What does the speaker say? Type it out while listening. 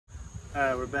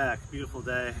Alright, we're back. Beautiful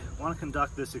day. I want to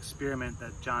conduct this experiment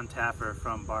that Jon Taffer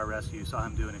from Bar Rescue saw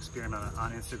him do an experiment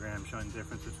on Instagram showing the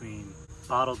difference between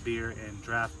bottled beer and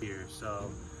draft beer. So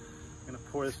I'm going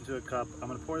to pour this into a cup. I'm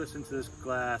going to pour this into this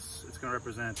glass. It's going to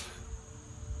represent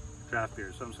draft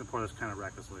beer. So I'm just going to pour this kind of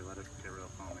recklessly, let it get real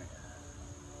foamy.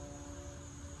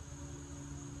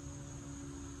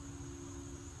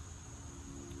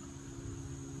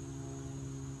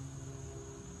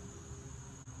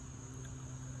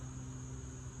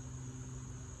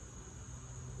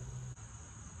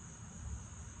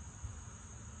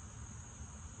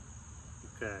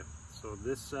 Okay, so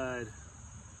this side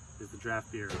is the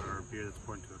draft beer, or beer that's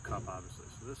poured into a cup, obviously.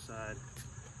 So this side,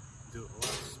 do it a lot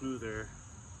smoother.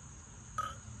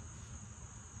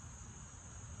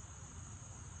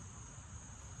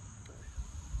 Okay.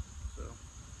 So,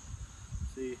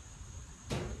 see,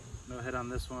 no head on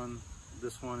this one.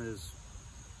 This one is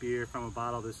beer from a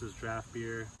bottle. This is draft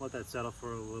beer. Let that settle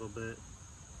for a little bit.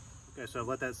 Okay, so I've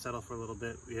let that settle for a little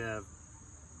bit. We have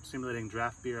simulating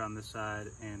draft beer on this side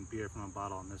and beer from a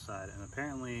bottle on this side, and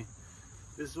apparently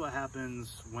this is what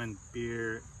happens when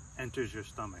beer enters your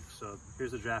stomach. So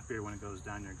here's the draft beer when it goes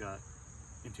down your gut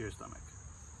into your stomach.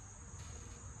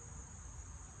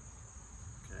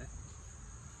 Okay,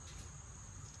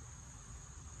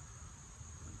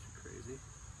 not too crazy.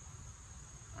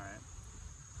 All right,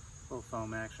 a little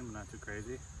foam action, but not too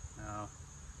crazy. Now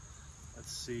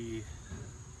let's see.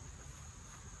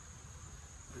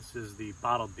 This is the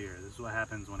bottled beer. This is what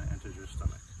happens when it enters your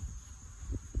stomach.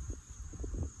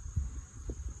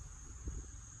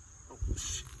 Oh,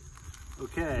 shit.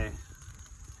 Okay.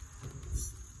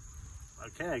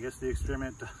 Okay, I guess the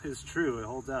experiment is true. It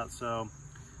holds out. So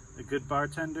a good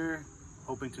bartender,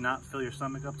 hoping to not fill your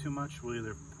stomach up too much, will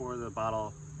either pour the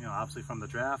bottle, obviously from the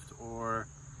draft, or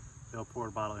they'll pour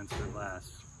a bottle into the glass.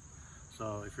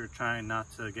 So if you're trying not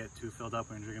to get too filled up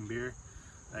when you're drinking beer,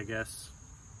 I guess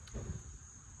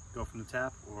go from the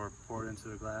tap or pour it into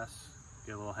the glass,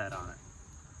 get a little head on it.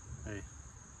 Hey,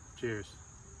 cheers.